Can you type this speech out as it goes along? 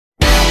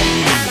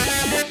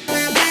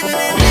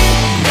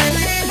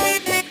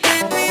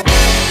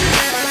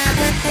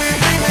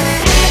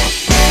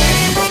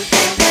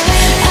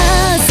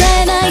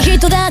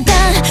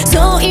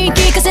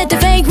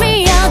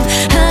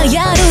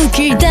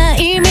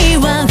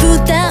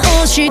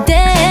して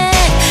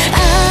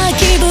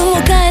気分を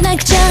変えな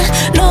くちゃ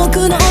ロッ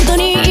クの音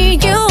に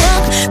息を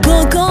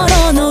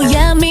心の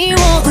闇を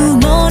埋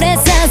もれ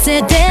さ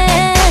せて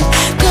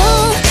言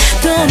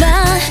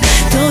葉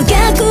と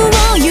逆を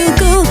行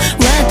く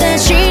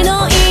私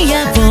のイ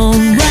ヤホ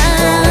ンは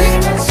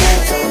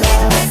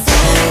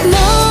も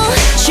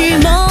し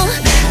も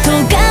と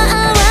か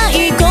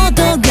淡いこ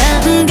と考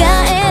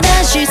え出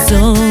しそ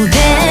うで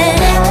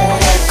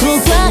怖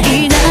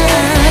いな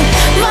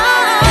も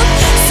う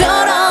そ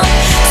ろ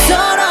そ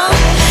ろ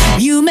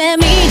夢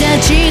見が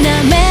ちな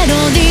メロ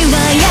ディーは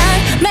や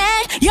め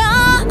よ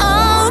う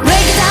Break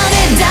it down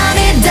it down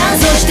it down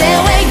そして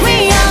Wake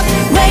me up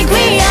wake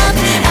me up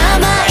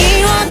甘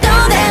い音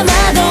で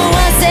惑わ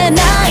せな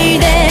い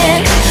で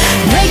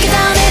Break it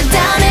down it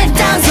down it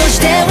down そし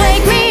て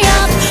Wake me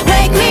up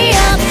wake me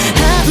up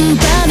半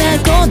端な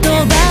言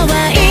葉は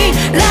い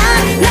ら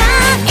な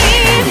い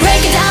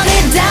Break it down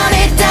it down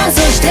it down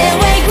そして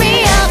Wake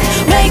me up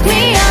wake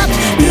me up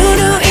ぬ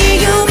る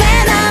い夢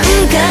なん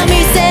か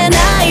見せ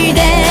ないで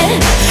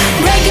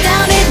Break it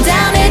down it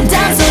down it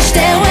down そして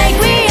Wake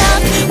me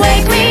up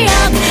wake me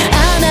up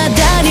あな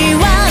たに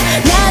は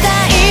まだ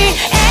言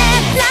え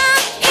な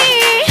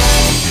い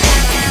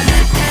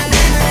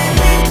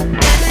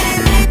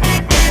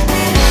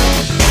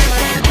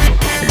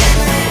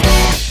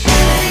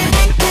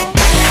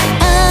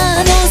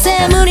あの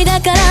せ無理だ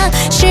から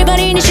縛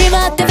りに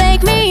縛って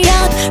Fake me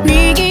out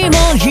右も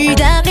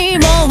左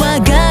もわ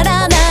か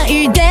らな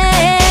いで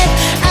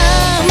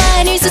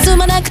前に進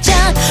まなくち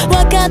ゃ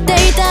分かって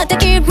いた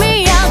敵